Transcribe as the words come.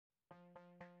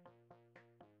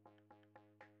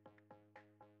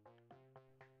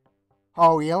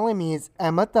Her real name is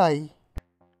Amatai.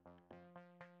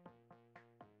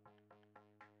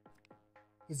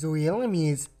 His real name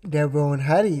is Devron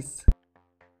Harris.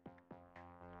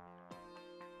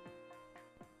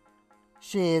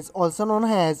 She is also known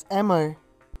as Emmer.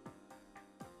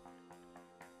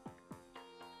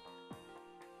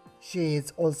 She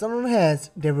is also known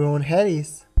as Devron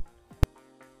Harris.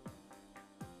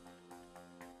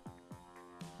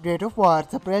 Date of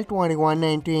birth April 21,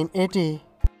 1980.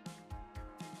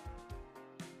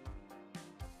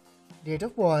 Date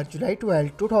of birth July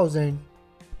 12, 2000.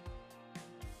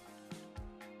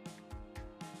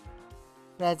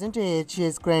 Present age, she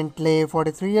is currently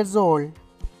 43 years old.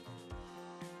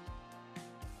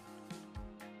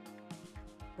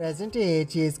 Present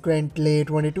age, she is currently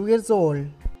 22 years old.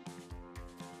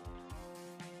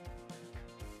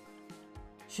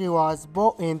 She was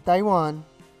born in Taiwan.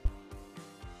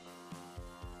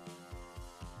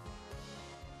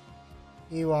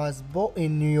 He was born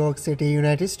in New York City,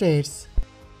 United States.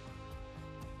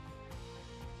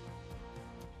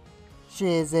 She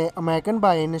is an American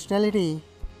by nationality.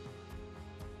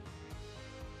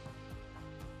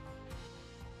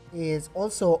 He is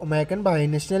also American by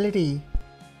nationality.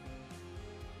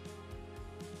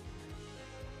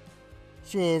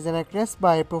 She is an actress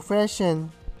by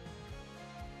profession.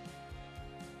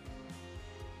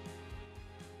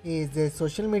 He is a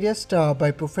social media star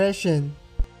by profession.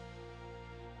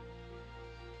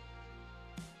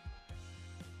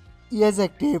 He is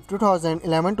active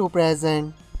 2011 to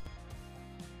present.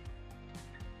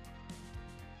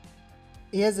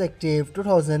 He is active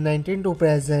 2019 to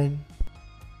present.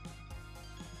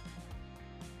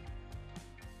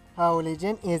 Her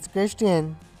religion is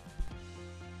Christian.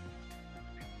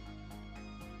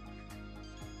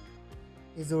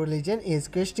 His religion is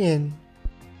Christian.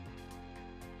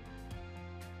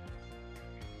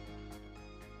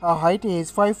 Her height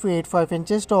is 5 feet 5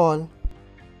 inches tall.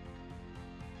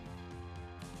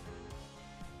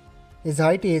 His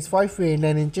height is 5 feet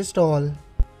 9 inches tall.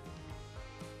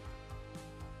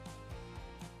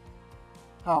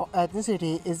 Her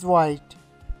ethnicity is white.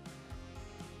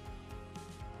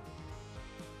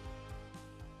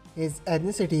 His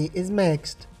ethnicity is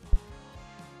mixed.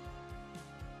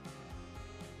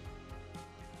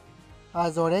 Her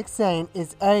zodiac sign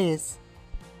is Aries.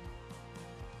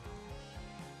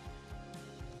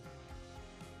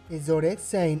 His zodiac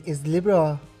sign is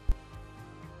Libra.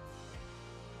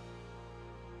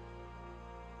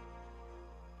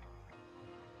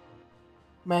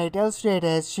 Marital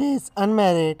status, she is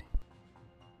unmarried.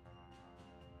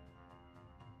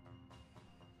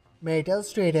 Marital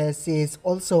status, she is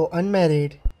also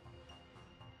unmarried.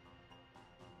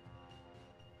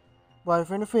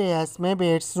 Boyfriend affairs, maybe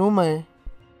it's rumor.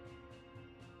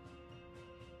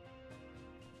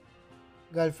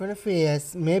 Girlfriend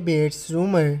affairs, maybe it's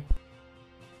rumor.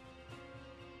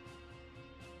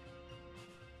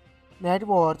 Net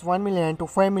worth $1 million to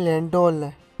 $5 million.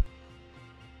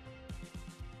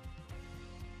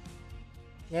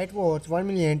 Net worth $1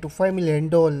 million to $5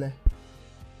 million.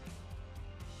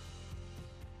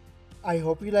 I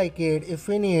hope you like it. If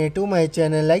you're new to my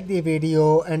channel, like the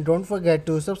video and don't forget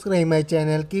to subscribe my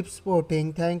channel. Keep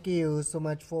supporting. Thank you so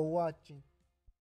much for watching.